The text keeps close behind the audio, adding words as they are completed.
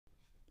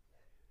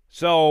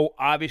So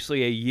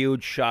obviously a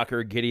huge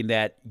shocker getting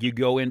that you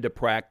go into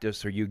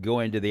practice or you go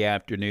into the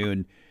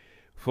afternoon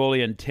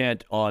fully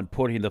intent on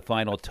putting the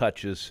final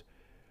touches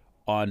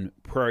on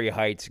Prairie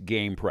Heights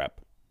game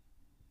prep.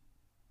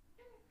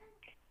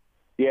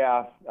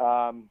 Yeah,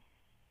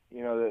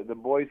 the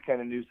boys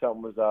kind of knew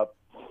something was up.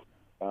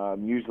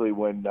 Usually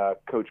when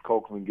Coach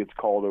Kolkman gets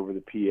called over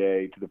the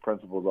PA to the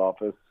principal's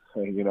office,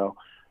 when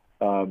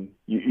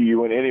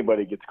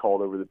anybody gets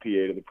called over the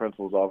PA to the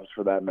principal's office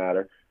for that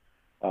matter,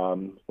 a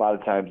lot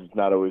of times it's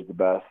not always the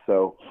best.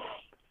 So,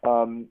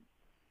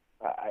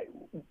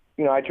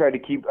 I tried to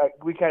keep.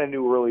 We kind of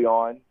knew early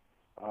on.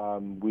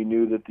 We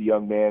knew that the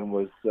young man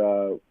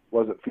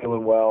wasn't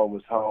feeling well and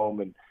was home,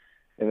 and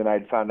then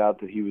I'd found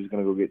out that he was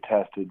going to go get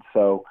tested.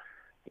 So,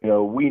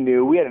 we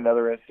knew. We had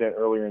another incident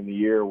earlier in the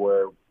year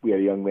where we had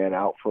a young man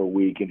out for a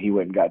week, and he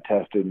went and got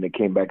tested, and it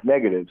came back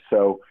negative.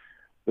 So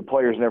the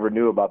players never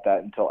knew about that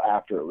until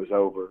after it was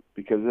over,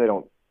 because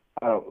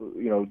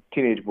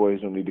teenage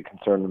boys don't need to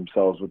concern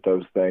themselves with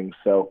those things.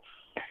 So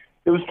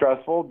it was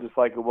stressful, just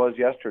like it was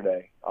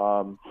yesterday.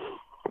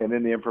 And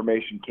then the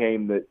information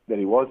came that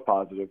he was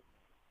positive.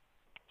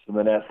 So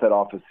then that set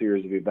off a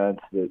series of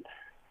events that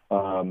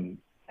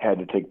had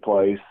to take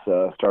place.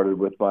 Started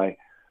with my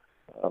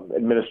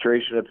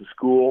administration at the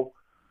school.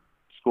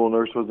 School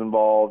nurse was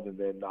involved, and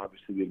then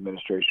obviously the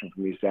administration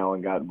from East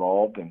Allen got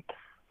involved, and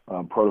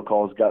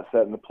protocols got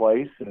set into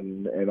place,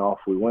 and off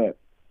we went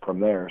from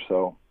there.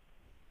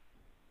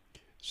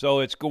 So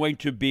it's going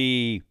to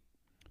be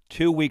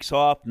 2 weeks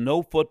off,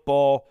 no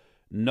football,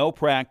 no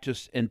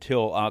practice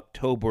until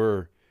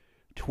October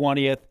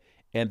 20th,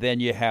 and then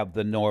you have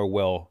the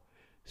Norwell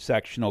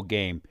sectional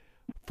game.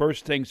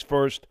 First things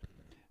first,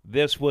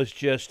 this was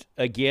just,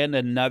 again,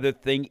 another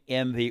thing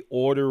in the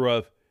order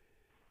of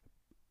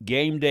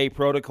game day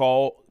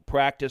protocol,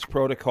 practice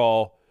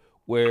protocol,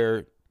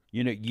 where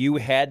you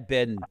had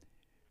been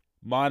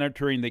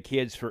monitoring the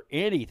kids for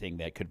anything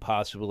that could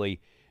possibly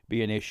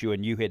be an issue,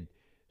 and you had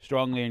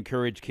strongly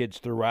encouraged kids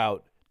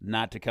throughout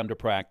not to come to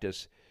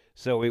practice.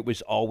 So it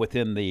was all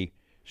within the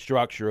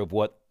structure of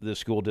what the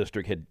school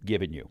district had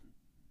given you.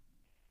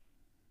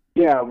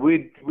 Yeah,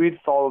 we'd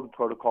followed the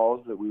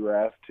protocols that we were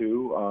asked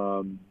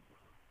to.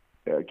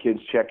 Kids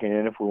checking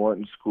in if we weren't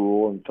in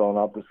school and filling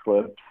out the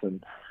slips,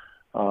 and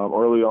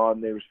early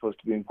on they were supposed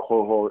to be in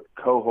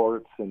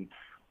cohorts and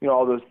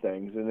all those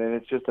things. And then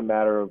it's just a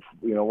matter of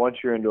once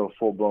you're into a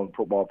full-blown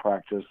football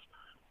practice,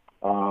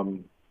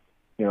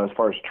 as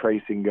far as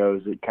tracing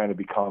goes, it kind of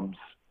becomes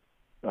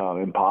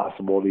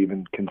impossible to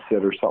even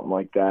consider something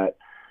like that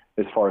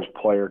as far as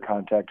player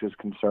contact is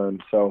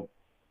concerned. So,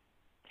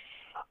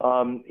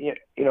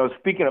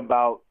 speaking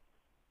about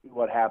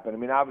what happened, I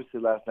mean, obviously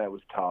last night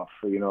was tough.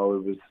 It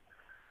was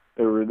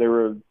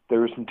there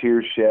were some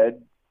tears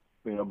shed,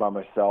 by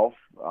myself.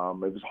 It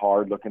was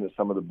hard looking at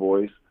some of the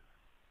boys,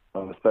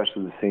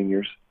 especially the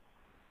seniors.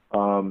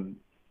 And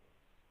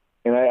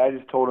I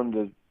just told them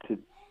to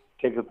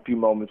take a few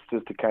moments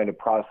just to kind of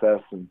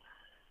process and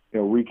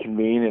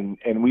reconvene,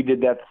 and we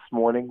did that this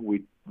morning.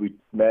 We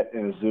met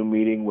in a Zoom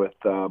meeting with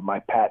my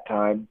Pat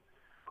Time,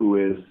 who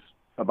is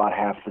about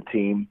half the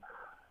team,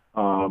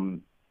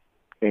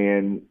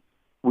 and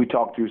we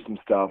talked through some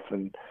stuff.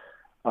 And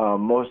to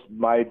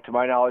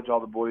my knowledge, all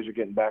the boys are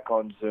getting back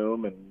on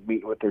Zoom and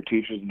meeting with their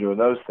teachers and doing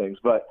those things.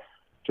 But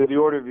to the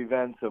order of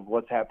events of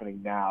what's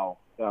happening now,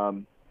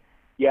 there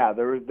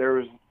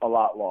was a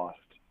lot lost.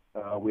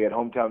 We had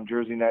hometown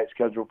jersey night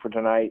scheduled for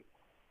tonight.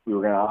 We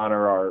were going to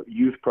honor our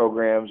youth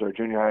programs, our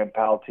junior high and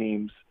PAL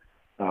teams.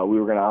 We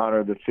were going to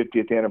honor the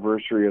 50th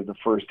anniversary of the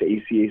first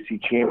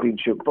ACAC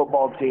championship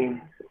football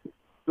team.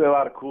 We had a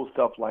lot of cool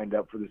stuff lined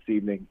up for this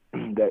evening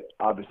that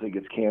obviously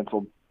gets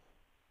canceled.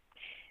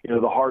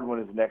 The hard one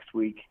is next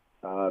week,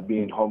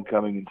 being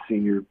homecoming and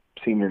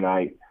senior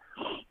night.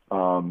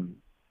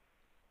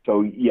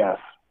 So yes,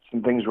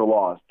 some things were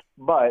lost.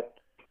 But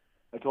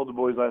I told the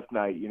boys last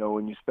night,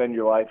 when you spend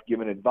your life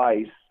giving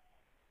advice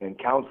and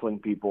counseling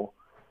people,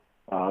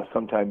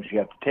 sometimes you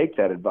have to take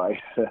that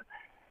advice.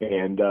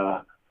 And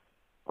I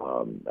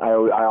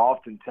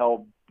often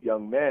tell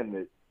young men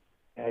that,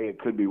 hey, it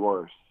could be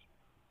worse.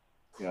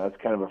 That's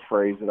kind of a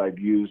phrase that I've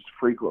used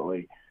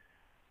frequently,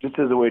 just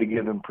as a way to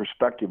give them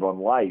perspective on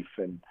life.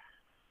 And,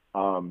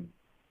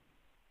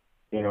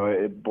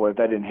 if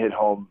that didn't hit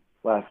home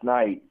last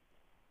night,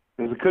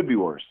 because it could be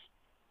worse.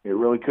 It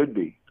really could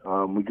be.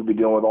 We could be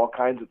dealing with all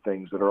kinds of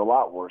things that are a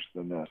lot worse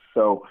than this.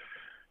 So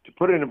to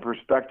put it in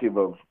perspective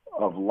of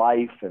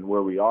life and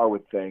where we are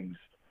with things,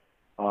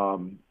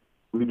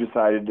 we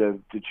decided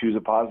to choose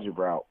a positive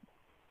route.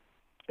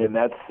 And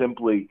that's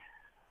simply,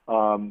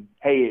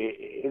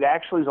 it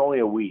actually is only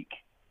a week.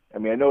 I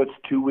mean, I know it's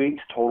 2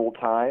 weeks total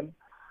time,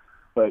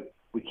 but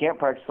we can't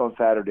practice on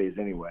Saturdays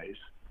anyways.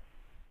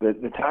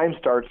 The time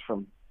starts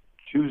from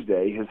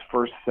Tuesday, his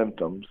first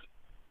symptoms,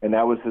 and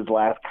that was his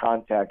last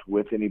contact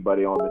with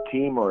anybody on the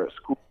team or at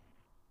school.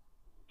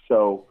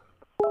 So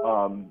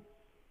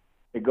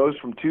it goes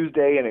from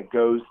Tuesday, and it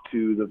goes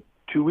to the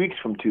 2 weeks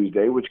from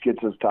Tuesday, which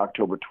gets us to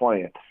October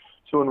 20th.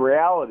 So in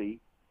reality,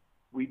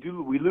 we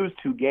lose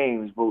 2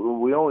 games, but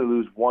we only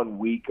lose 1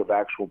 week of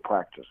actual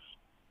practice.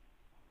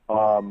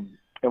 And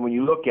when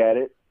you look at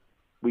it,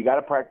 we got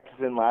a practice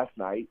in last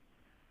night.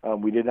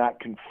 We did not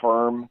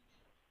confirm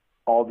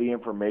all the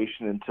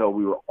information until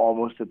we were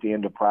almost at the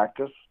end of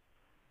practice.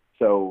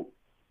 So,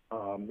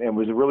 and it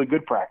was a really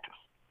good practice.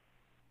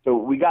 So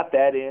we got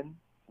that in.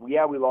 We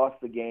lost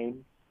the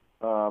game.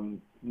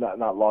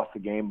 Not lost the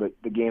game, but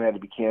the game had to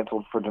be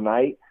canceled for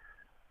tonight.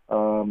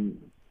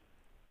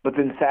 But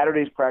then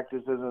Saturday's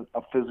practice isn't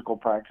a physical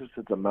practice.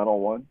 It's a mental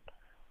one.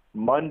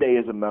 Monday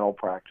is a mental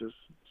practice.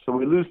 So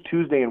we lose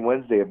Tuesday and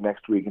Wednesday of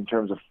next week in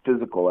terms of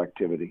physical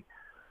activity.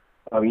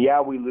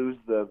 We lose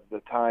the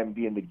time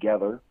being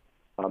together,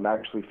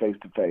 actually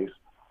face-to-face,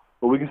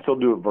 but we can still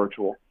do it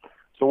virtual.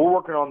 So we're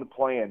working on the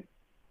plan,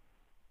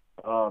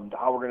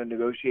 how we're going to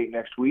negotiate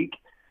next week,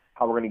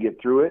 how we're going to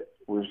get through it.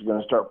 We're just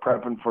going to start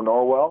prepping for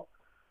Norwell.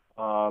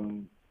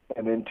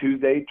 And then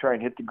Tuesday, try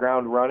and hit the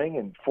ground running,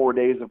 and 4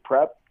 days of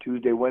prep,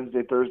 Tuesday,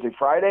 Wednesday, Thursday,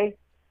 Friday,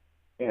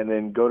 and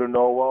then go to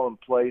Norwell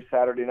and play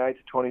Saturday night,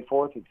 the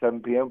 24th at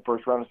 7 p.m.,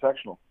 first round of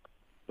sectional.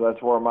 So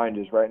that's where our mind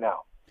is right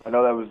now. I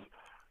know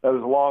that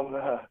was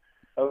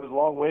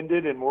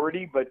long-winded and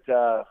wordy, but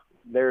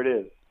there it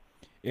is.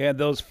 And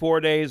those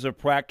 4 days of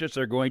practice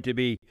are going to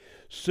be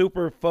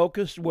super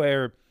focused,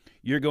 where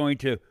you're going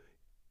to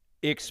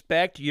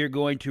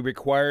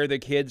require the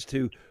kids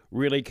to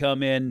really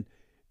come in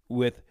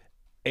with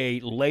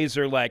a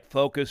laser-like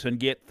focus and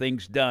get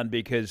things done,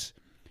 because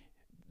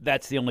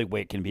that's the only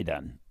way it can be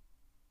done.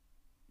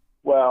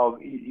 Well,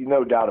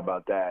 no doubt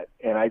about that.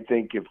 And I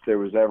think if there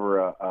was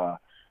ever a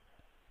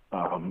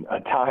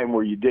time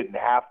where you didn't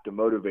have to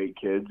motivate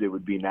kids, it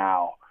would be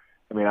now.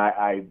 I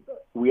mean,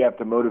 we have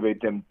to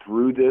motivate them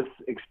through this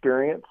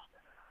experience.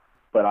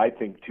 But I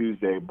think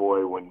Tuesday,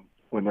 boy, when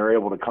they're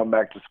able to come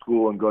back to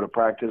school and go to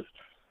practice,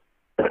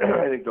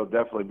 I think there'll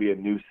definitely be a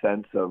new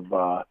sense of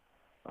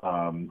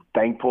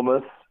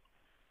thankfulness,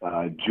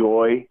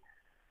 joy,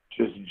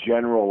 just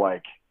general,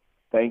 like,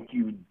 thank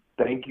you,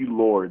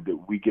 Lord,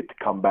 that we get to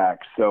come back.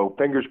 So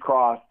fingers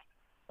crossed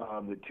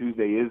that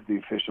Tuesday is the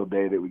official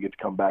day that we get to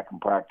come back and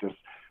practice.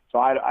 So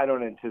I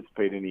don't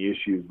anticipate any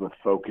issues with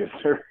focus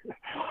or,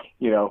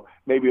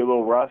 maybe a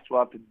little rust. We'll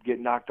have to get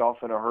knocked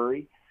off in a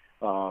hurry.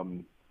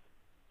 And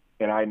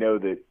I know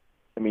that,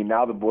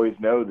 now the boys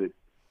know that,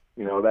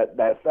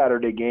 that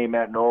Saturday game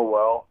at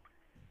Norwell,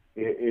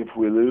 if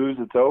we lose,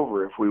 it's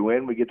over. If we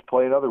win, we get to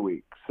play another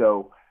week.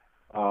 So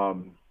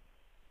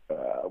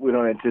we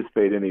don't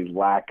anticipate any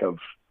lack of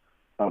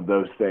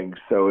those things.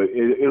 So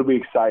it'll be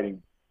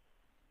exciting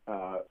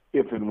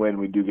if and when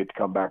we do get to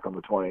come back on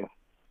the 20th.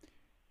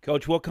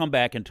 Coach, we'll come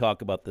back and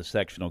talk about the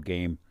sectional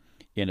game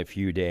in a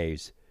few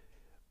days.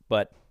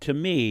 But to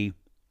me,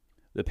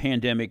 the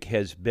pandemic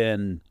has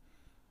been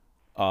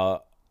a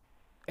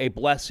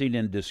blessing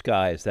in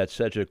disguise. That's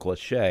such a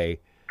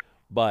cliche,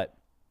 but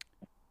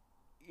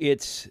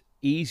it's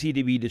easy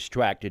to be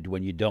distracted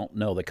when you don't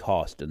know the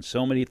cost. And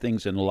so many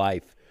things in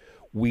life,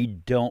 we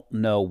don't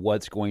know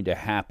what's going to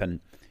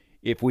happen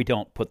if we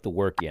don't put the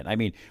work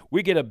in.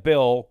 We get a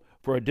bill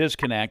for a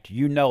disconnect,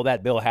 that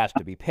bill has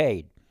to be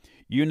paid.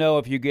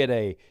 If you get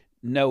a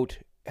note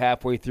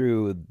halfway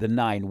through the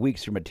 9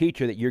 weeks from a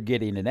teacher that you're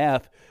getting an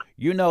F,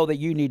 that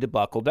you need to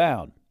buckle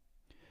down.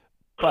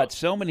 But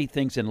so many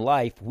things in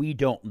life we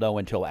don't know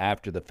until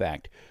after the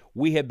fact.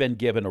 We have been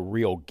given a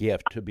real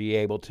gift to be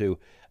able to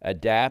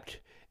adapt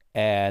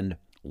and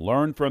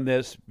learn from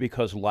this,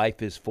 because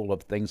life is full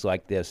of things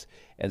like this,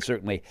 and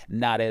certainly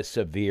not as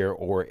severe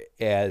or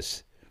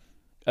as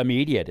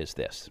immediate as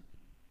this.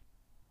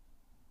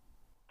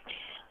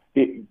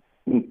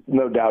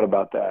 No doubt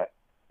about that.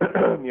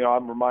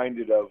 I'm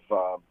reminded of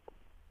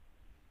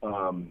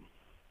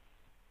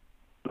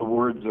the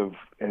words of,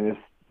 and this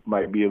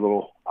might be a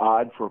little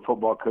odd for a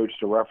football coach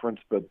to reference,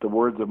 but the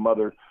words of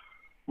Mother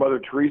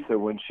Teresa,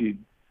 when she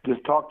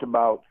just talked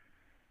about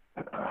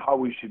how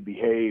we should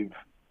behave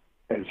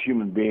as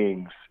human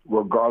beings,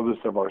 regardless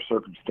of our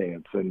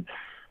circumstance. And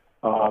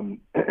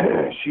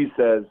she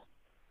says,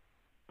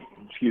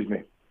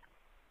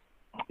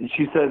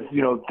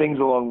 things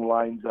along the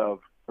lines of,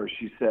 or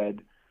she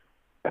said,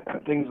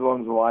 things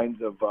along the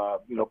lines of,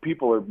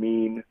 people are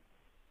mean,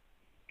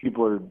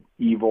 people are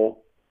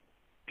evil,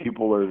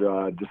 people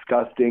are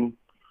disgusting.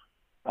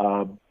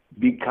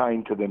 Be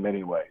kind to them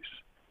anyways.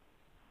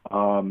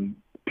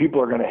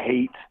 People are going to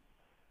hate.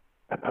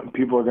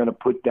 People are going to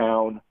put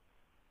down.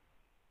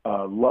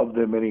 Love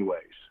them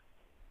anyways.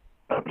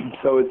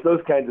 So it's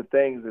those kinds of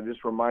things that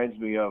just reminds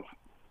me of,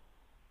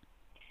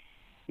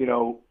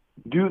 do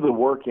the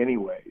work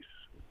anyways,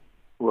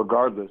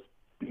 regardless,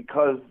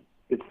 because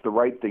it's the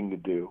right thing to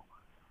do,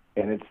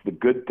 and it's the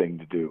good thing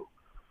to do.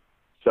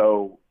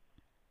 So,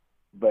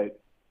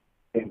 but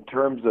in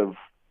terms of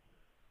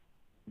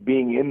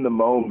being in the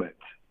moment,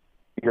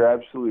 you're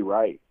absolutely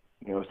right.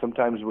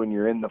 Sometimes when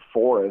you're in the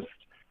forest,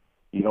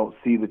 you don't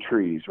see the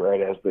trees,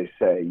 right? As they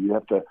say, you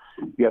have to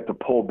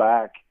pull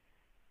back,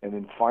 and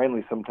then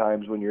finally,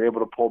 sometimes when you're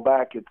able to pull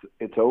back,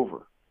 it's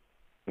over,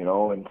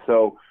 And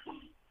so,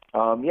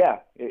 Yeah,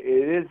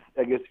 it is.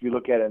 I guess if you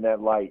look at it in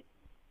that light,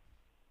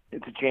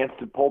 it's a chance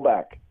to pull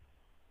back.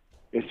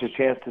 It's a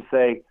chance to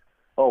say,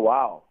 "Oh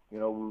wow,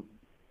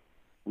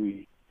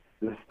 we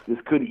this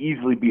could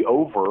easily be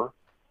over,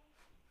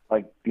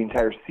 like the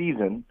entire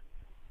season,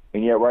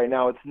 and yet right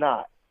now it's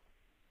not.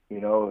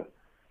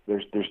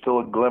 There's still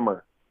a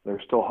glimmer.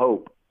 There's still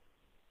hope.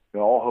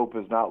 All hope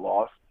is not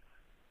lost.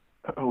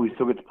 We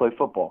still get to play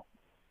football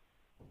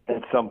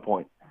at some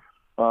point.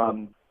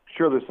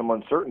 Sure, there's some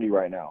uncertainty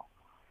right now,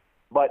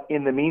 but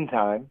in the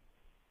meantime,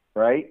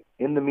 right?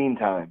 In the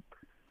meantime,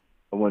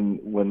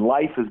 when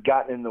life has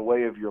gotten in the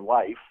way of your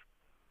life,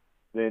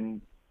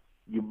 then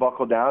you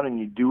buckle down and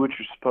you do what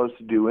you're supposed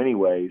to do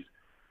anyways,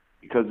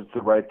 because it's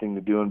the right thing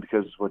to do and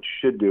because it's what you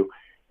should do.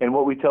 And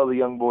what we tell the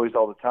young boys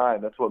all the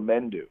time, that's what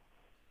men do.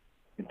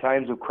 In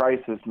times of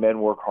crisis, men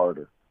work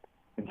harder.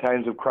 In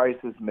times of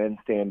crisis, men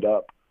stand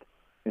up.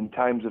 In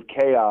times of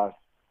chaos,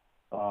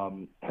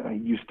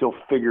 you still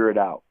figure it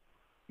out.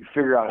 You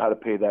figure out how to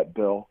pay that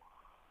bill.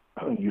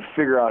 You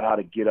figure out how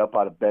to get up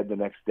out of bed the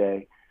next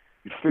day.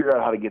 You figure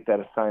out how to get that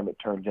assignment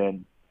turned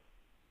in.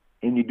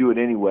 And you do it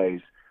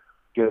anyways.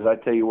 Because I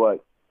tell you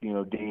what,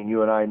 Dean,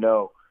 you and I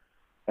know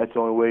that's the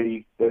only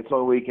way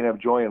you can have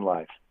joy in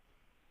life.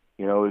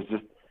 Is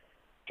just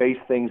face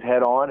things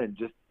head on and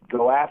just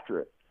go after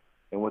it.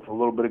 And with a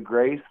little bit of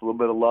grace, a little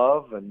bit of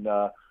love, and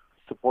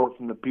support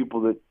from the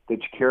people that you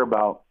care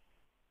about,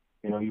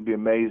 you'd be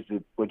amazed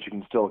at what you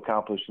can still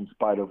accomplish in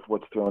spite of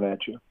what's thrown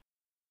at you.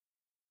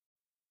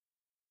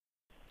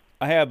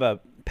 I have a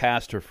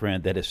pastor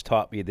friend that has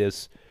taught me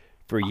this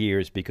for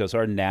years, because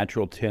our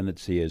natural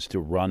tendency is to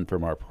run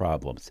from our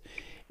problems.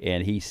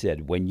 And he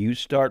said, when you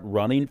start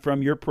running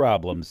from your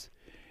problems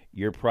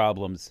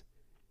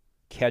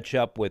catch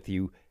up with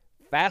you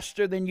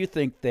faster than you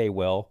think they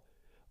will,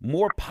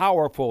 more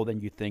powerful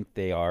than you think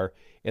they are,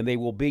 and they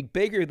will be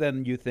bigger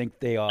than you think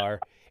they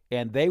are,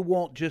 and they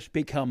won't just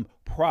become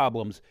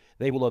problems.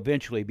 They will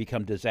eventually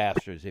become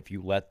disasters if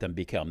you let them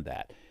become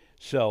that.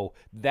 So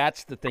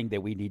that's the thing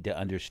that we need to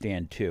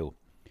understand too.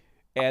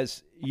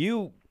 As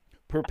you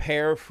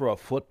prepare for a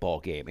football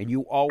game, and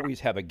you always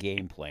have a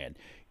game plan,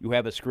 you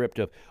have a script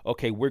of,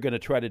 okay, we're going to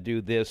try to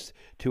do this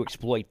to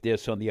exploit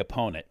this on the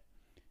opponent.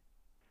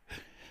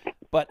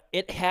 But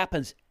it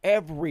happens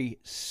every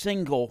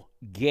single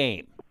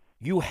game.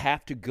 You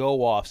have to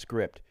go off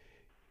script.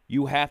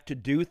 You have to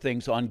do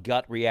things on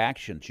gut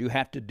reactions. You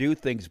have to do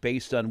things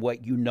based on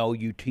what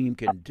your team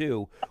can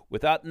do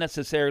without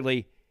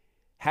necessarily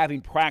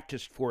having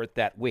practiced for it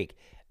that week.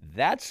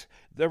 That's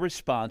the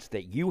response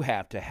that you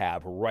have to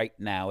have right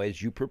now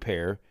as you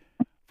prepare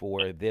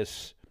for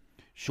this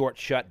short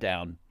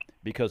shutdown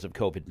because of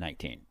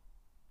COVID-19.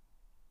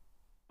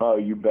 Oh,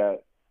 you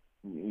bet.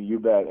 You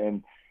bet.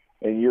 And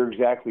you're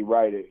exactly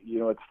right.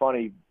 It's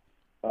funny.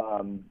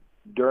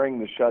 During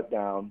the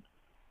shutdown,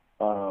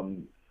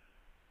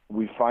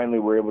 we finally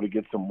were able to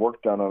get some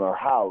work done on our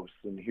house.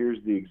 And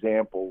here's the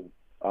example.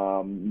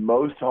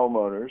 Most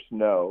homeowners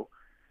know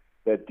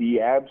that the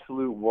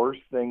absolute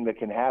worst thing that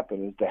can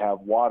happen is to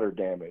have water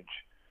damage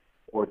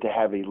or to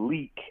have a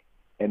leak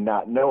and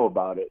not know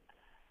about it.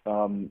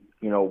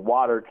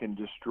 Water can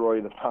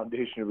destroy the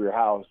foundation of your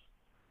house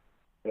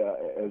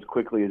as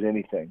quickly as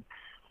anything.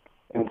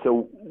 And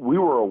so we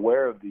were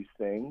aware of these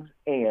things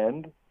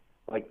and,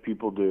 like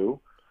people do,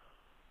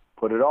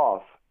 put it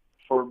off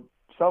for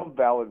some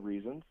valid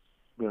reasons.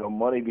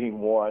 Money being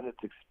one, it's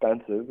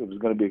expensive. It was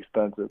going to be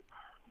expensive.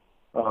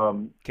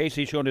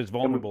 Casey showed his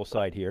vulnerable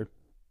side here.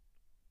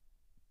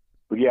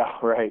 Yeah,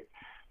 right.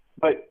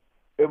 But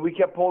we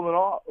kept putting it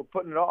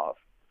off.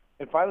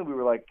 And finally we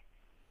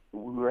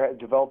were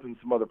developing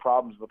some other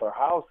problems with our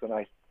house. And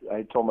I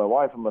told my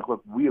wife, I'm like,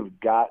 look, we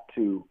got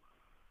to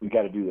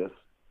do this.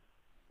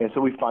 And so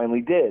we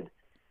finally did.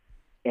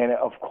 And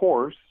of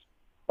course,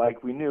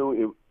 like we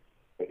knew,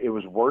 it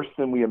was worse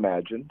than we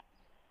imagined.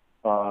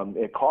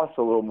 It cost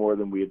a little more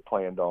than we had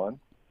planned on.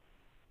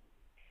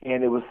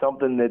 And it was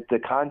something that the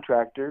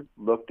contractor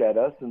looked at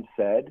us and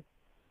said,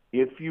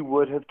 if you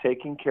would have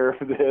taken care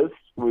of this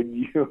when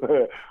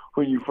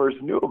you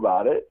first knew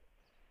about it,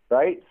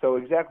 right? So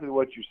exactly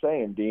what you're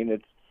saying, Dean,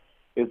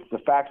 it's the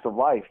facts of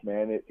life,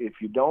 man.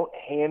 If you don't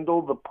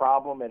handle the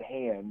problem at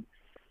hand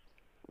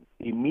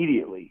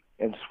immediately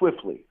and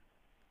swiftly,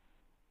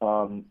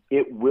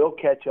 it will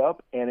catch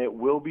up and it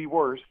will be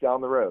worse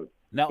down the road.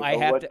 Now,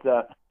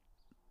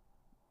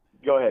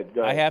 Go ahead.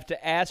 I have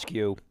to ask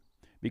you,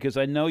 because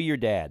I know your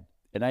dad,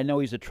 and I know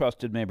he's a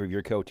trusted member of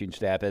your coaching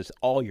staff, as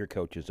all your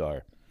coaches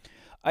are.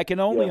 I can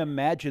only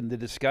imagine the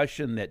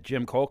discussion that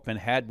Jim Kolkman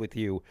had with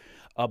you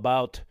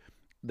about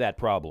that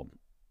problem.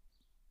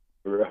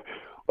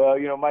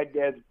 Well, my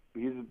dad,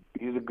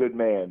 he's a good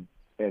man,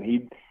 and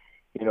he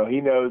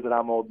knows that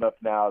I'm old enough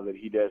now that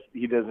he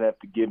doesn't have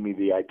to give me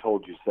the "I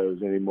told you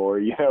so's"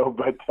 anymore,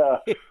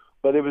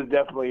 but it was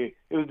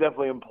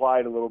definitely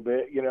implied a little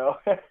bit,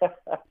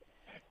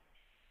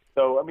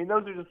 So, I mean,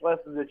 those are just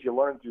lessons that you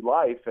learn through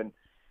life. And,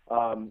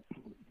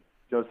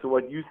 so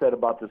what you said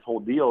about this whole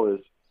deal is,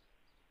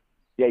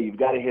 yeah, you've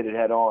got to hit it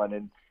head on.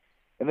 And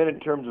then in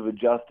terms of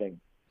adjusting,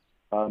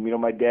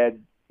 My dad,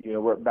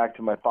 we're back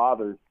to my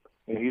father,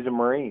 he's a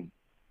Marine.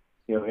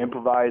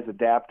 Improvise,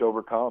 adapt,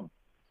 overcome.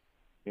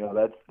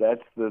 That's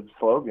the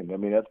slogan. I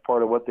mean, that's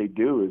part of what they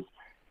do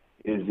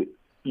is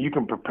you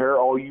can prepare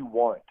all you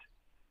want.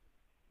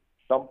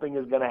 Something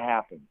is going to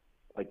happen,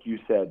 like you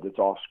said, that's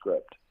off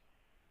script.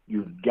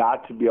 You've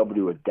got to be able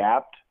to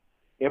adapt,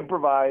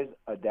 improvise,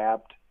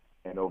 adapt,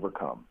 and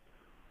overcome.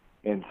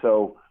 And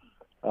so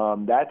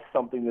that's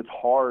something that's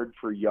hard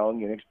for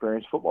young,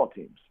 inexperienced football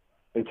teams.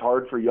 It's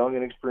hard for young,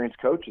 inexperienced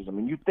coaches. I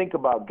mean, you think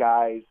about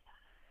guys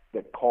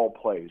that call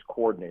plays,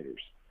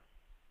 coordinators,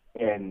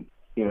 and,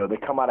 they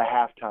come out of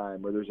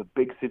halftime or there's a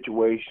big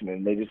situation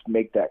and they just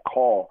make that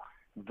call.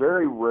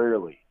 Very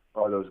rarely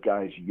are those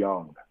guys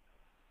young,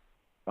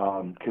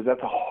 because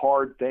that's a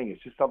hard thing.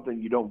 It's just something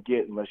you don't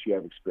get unless you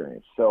have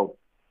experience. So,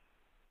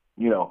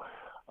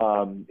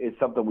 it's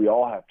something we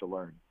all have to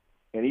learn.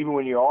 And even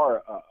when you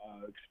are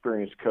an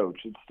experienced coach,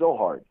 it's still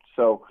hard.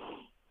 So,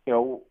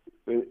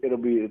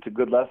 it's a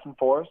good lesson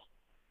for us,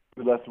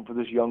 good lesson for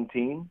this young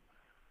team.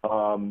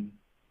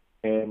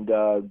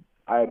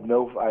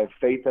 I have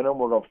faith in them.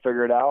 We're going to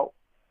figure it out.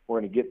 We're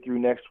going to get through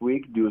next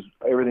week, do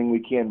everything we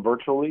can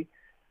virtually,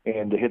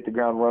 and to hit the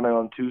ground running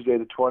on Tuesday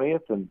the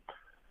 20th and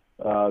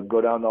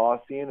go down to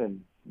Austin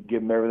and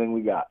give them everything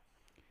we got.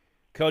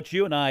 Coach,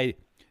 you and I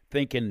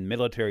think in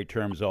military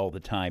terms all the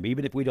time.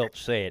 Even if we don't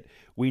say it,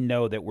 we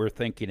know that we're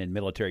thinking in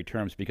military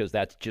terms because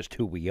that's just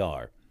who we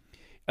are.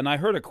 And I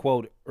heard a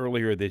quote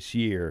earlier this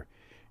year.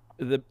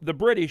 The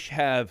British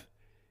have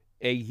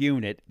a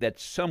unit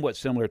that's somewhat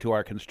similar to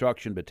our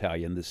construction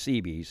battalion, the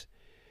Seabees.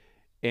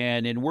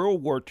 And in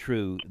World War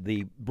II,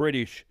 the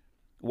British,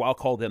 well, I'll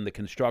call them the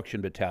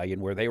construction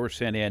battalion, where they were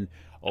sent in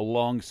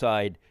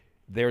alongside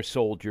their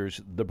soldiers,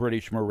 the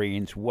British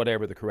Marines,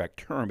 whatever the correct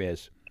term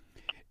is.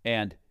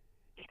 And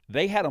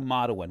they had a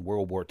motto in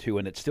World War II,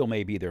 and it still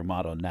may be their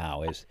motto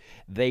now, is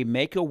they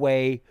make a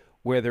way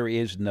where there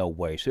is no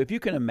way. So if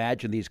you can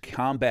imagine these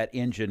combat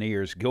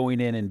engineers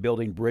going in and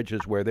building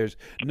bridges where there's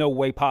no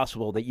way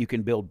possible that you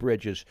can build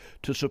bridges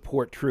to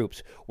support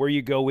troops, where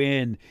you go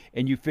in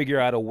and you figure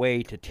out a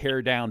way to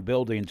tear down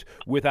buildings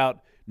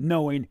without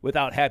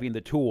having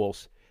the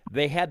tools.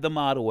 They had the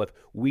motto of,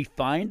 we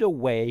find a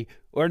way,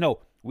 or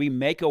no, we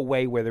make a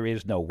way where there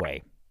is no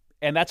way.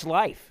 And that's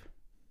life.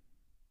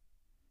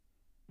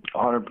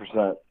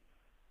 100%.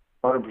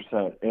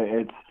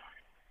 100%.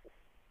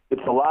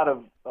 It's a lot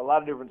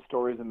of different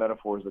stories and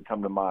metaphors that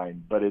come to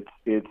mind, but it's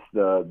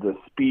the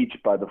speech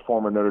by the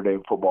former Notre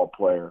Dame football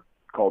player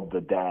called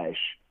The Dash.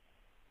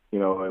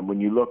 And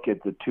when you look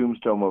at the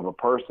tombstone of a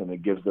person,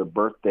 it gives their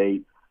birth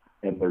date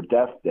and their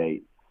death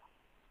date,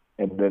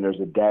 and then there's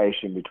a dash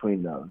in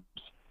between those.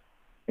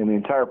 And the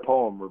entire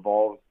poem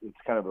it's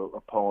kind of a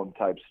poem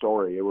type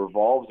story. It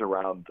revolves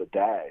around the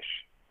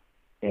dash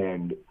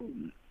and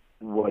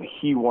what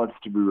he wants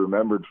to be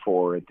remembered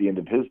for at the end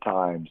of his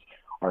times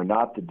are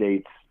not the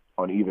dates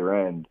on either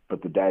end,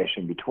 but the dash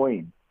in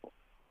between.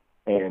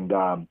 And,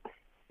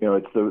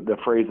 it's the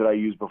phrase that I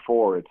used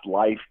before. It's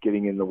life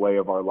getting in the way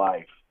of our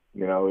life.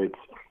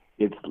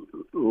 It's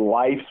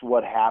life's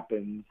what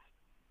happens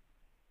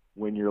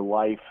when your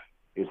life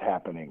is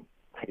happening.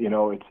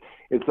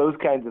 It's those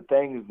kinds of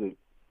things that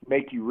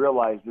make you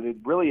realize that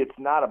it's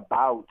not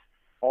about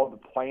all the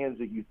plans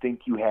that you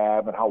think you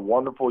have and how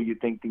wonderful you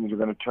think things are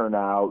going to turn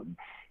out, and,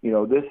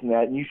 this and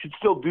that. And you should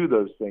still do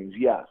those things,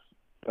 yes.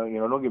 Don't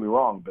get me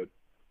wrong, but,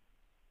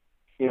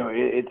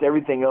 it's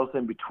everything else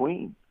in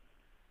between.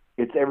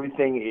 It's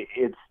everything.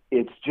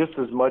 It's just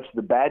as much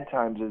the bad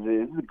times as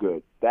it is the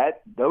good.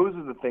 Those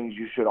are the things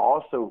you should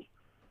also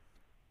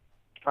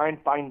try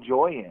and find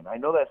joy in. I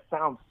know that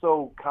sounds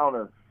so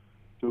counter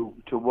to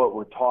what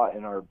we're taught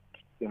in our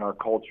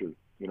culture,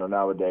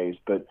 nowadays,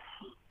 but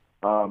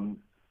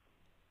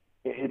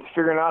it's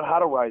figuring out how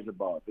to rise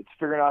above. It's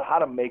figuring out how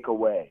to make a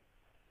way.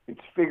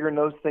 It's figuring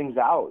those things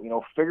out.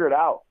 Figure it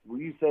out.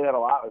 We used to say that a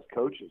lot as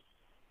coaches.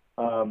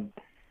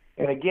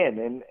 And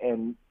again,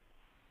 and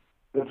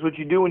that's what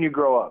you do when you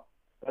grow up.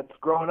 That's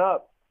growing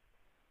up,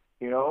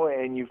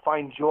 and you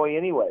find joy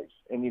anyways.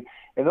 And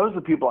those are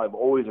the people I've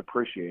always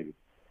appreciated,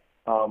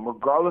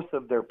 regardless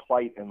of their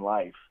plight in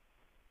life.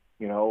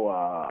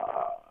 A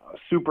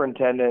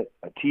superintendent,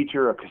 a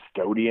teacher, a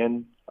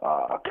custodian,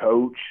 a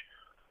coach,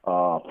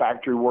 a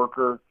factory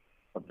worker,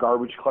 a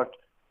garbage collector,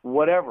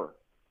 whatever.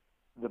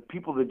 The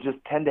people that just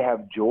tend to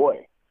have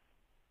joy,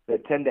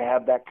 that tend to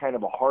have that kind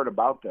of a heart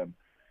about them.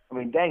 I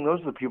mean, dang,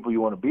 those are the people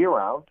you want to be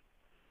around.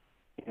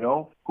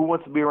 Who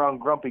wants to be around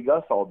Grumpy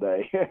Gus all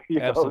day?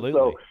 Absolutely.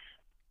 So,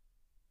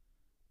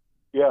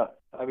 yeah,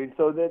 I mean,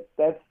 so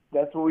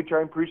that's what we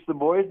try and preach to the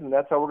boys, and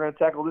that's how we're going to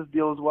tackle this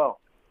deal as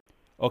well.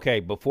 Okay,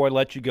 before I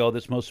let you go,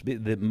 this must be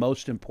the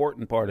most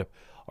important part of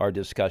our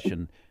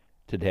discussion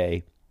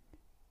today.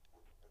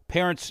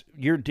 Parents,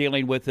 you're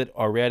dealing with it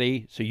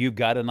already, so you've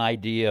got an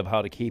idea of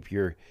how to keep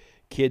your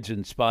kids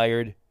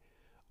inspired.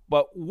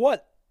 But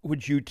what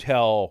would you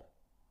tell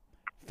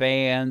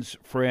fans,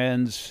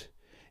 friends,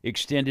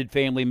 extended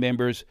family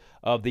members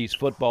of these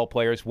football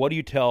players? What do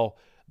you tell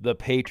the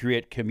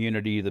Patriot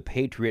community, the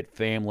Patriot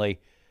family?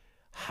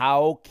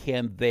 How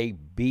can they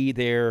be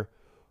there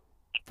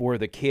for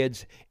the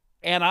kids?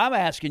 And I'm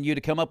asking you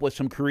to come up with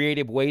some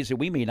creative ways that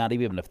we may not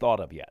even have thought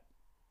of yet.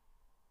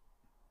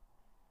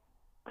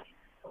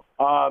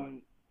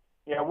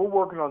 Yeah, we're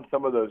working on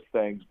some of those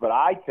things, but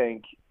I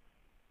think,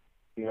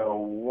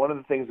 one of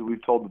the things that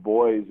we've told the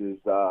boys is,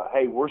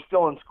 hey, we're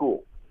still in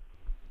school.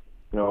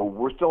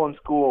 We're still in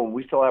school and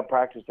we still have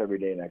practice every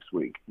day next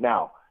week.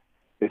 Now,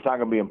 it's not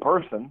going to be in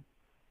person,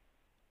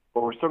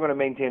 but we're still going to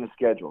maintain a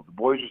schedule. The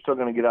boys are still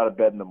going to get out of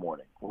bed in the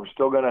morning. We're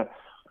still going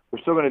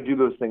to do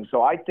those things.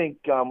 So I think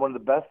one of the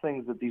best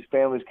things that these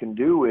families can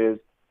do is,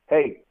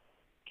 hey,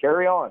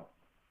 carry on.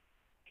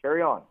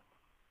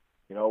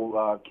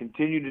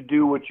 Continue to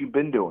do what you've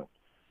been doing.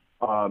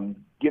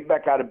 Get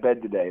back out of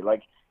bed today.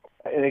 Like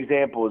an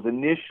example is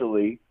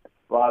initially,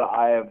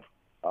 I have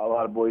a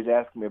lot of boys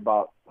asking me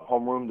about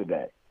homeroom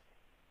today,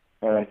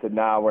 and I said,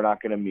 "Nah, we're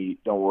not going to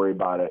meet. Don't worry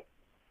about it.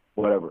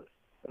 Whatever."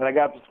 And I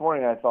got up this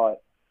morning and I thought,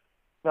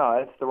 no,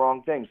 that's the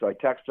wrong thing. So I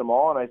texted them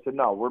all and I said,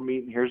 no, we're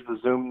meeting. Here's the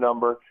Zoom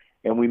number,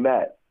 and we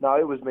met. Now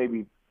it was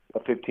maybe a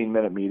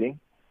 15-minute meeting,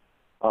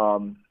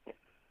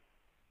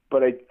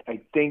 but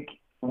I think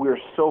we're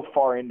so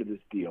far into this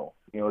deal.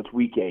 It's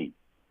week 8.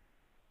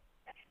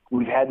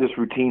 We've had this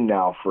routine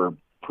now for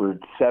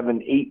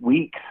 7-8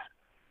 weeks,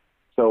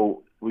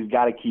 so we've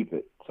got to keep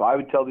it. So I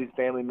would tell these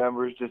family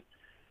members, just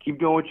keep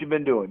doing what you've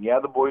been doing. Yeah,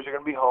 the boys are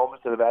going to be home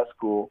instead of at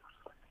school.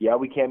 Yeah,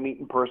 we can't meet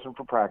in person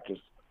for practice,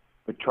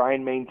 but try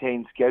and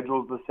maintain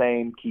schedules the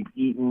same, keep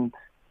eating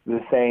the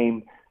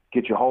same,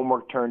 get your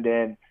homework turned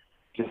in.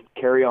 Just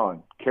carry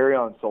on,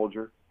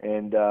 soldier,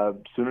 and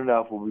soon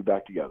enough we'll be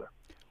back together.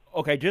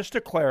 Okay, just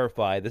to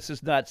clarify, this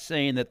is not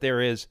saying that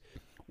there is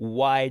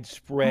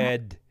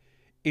widespread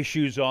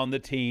issues on the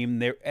team.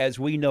 There, as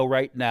we know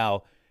right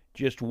now,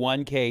 just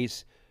one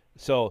case.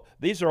 So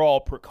these are all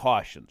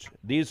precautions.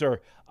 These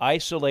are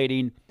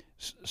isolating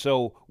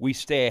so we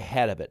stay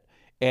ahead of it.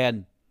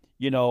 And,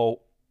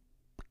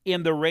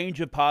 in the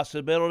range of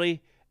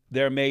possibility,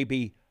 there may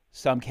be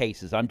some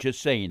cases. I'm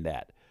just saying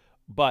that.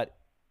 But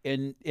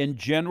in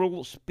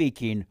general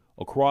speaking,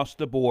 across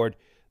the board,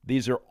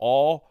 these are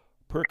all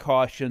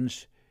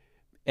precautions,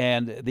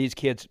 and these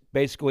kids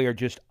basically are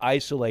just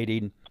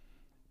isolating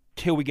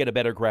till we get a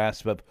better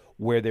grasp of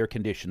where their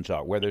conditions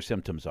are, where their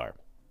symptoms are.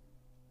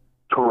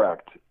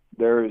 Correct.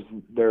 There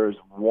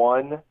was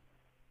one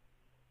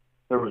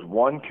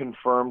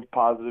confirmed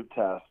positive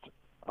test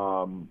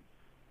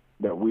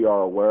that we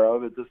are aware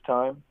of at this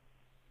time.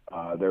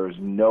 There is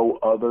no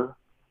other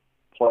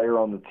player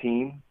on the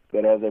team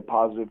that has a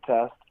positive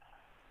test.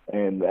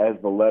 And as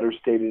the letter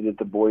stated that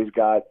the boys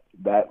got,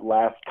 that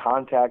last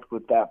contact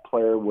with that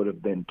player would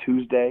have been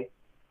Tuesday.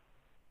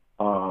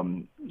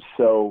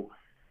 So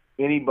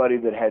anybody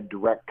that had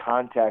direct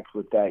contact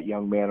with that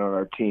young man on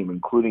our team,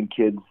 including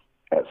kids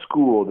at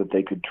school that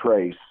they could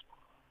trace,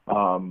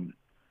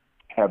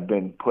 have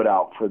been put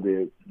out for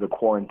the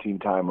quarantine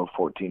time of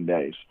 14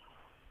 days,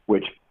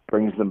 which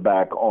brings them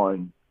back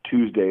on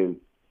Tuesday,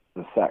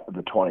 the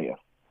 20th.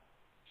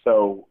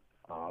 So,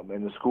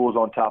 and the school's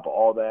on top of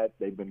all that.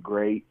 They've been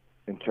great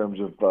in terms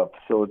of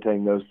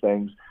facilitating those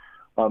things.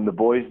 The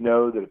boys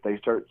know that if they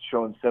start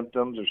showing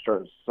symptoms or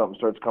something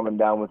starts coming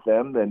down with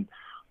them, then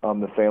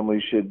the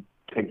family should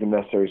take the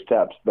necessary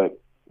steps. But,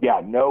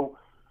 yeah,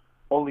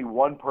 only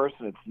one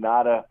person. It's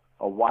not a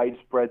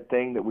widespread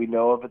thing that we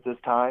know of at this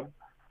time.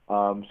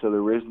 So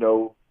there is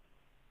no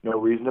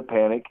reason to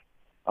panic.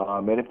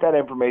 And if that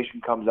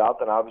information comes out,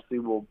 then obviously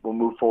we'll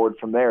move forward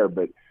from there.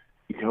 But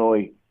you can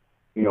only,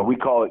 we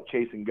call it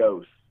chasing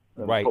ghosts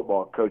in right.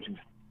 Football coaching.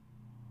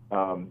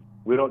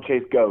 We don't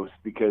chase ghosts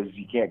because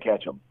you can't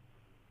catch them.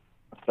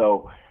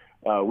 So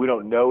we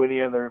don't know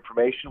any other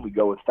information. We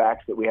go with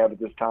facts that we have at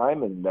this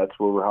time, and that's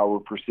how we're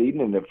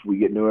proceeding. And if we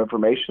get new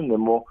information,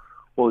 then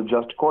we'll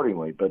adjust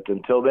accordingly. But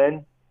until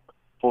then,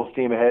 full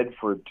steam ahead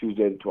for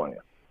Tuesday the 20th.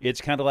 It's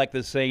kind of like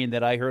the saying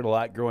that I heard a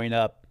lot growing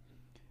up.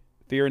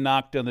 Fear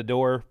knocked on the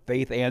door,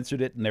 faith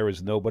answered it, and there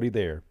was nobody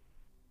there.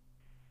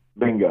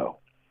 Bingo.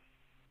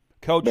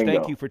 Coach,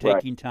 thank you for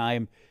taking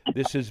time.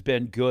 This has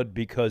been good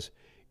because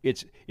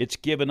it's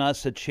given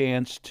us a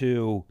chance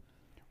to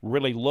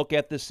really look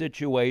at the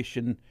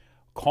situation,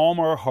 calm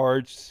our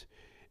hearts,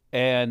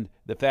 and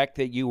the fact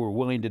that you were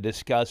willing to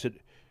discuss it.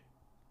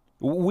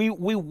 We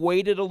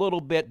waited a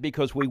little bit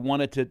because we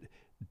wanted to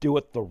do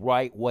it the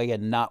right way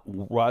and not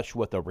rush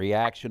with a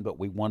reaction, but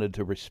we wanted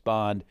to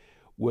respond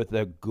with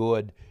a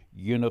good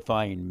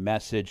unifying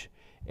message,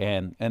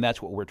 and that's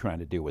what we're trying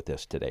to do with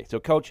this today. So,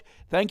 Coach,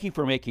 thank you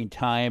for making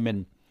time,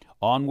 and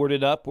onward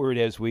and upward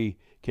as we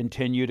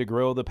continue to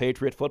grow the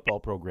Patriot football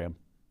program.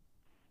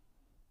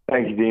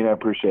 Thank you, Dean. I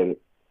appreciate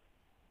it.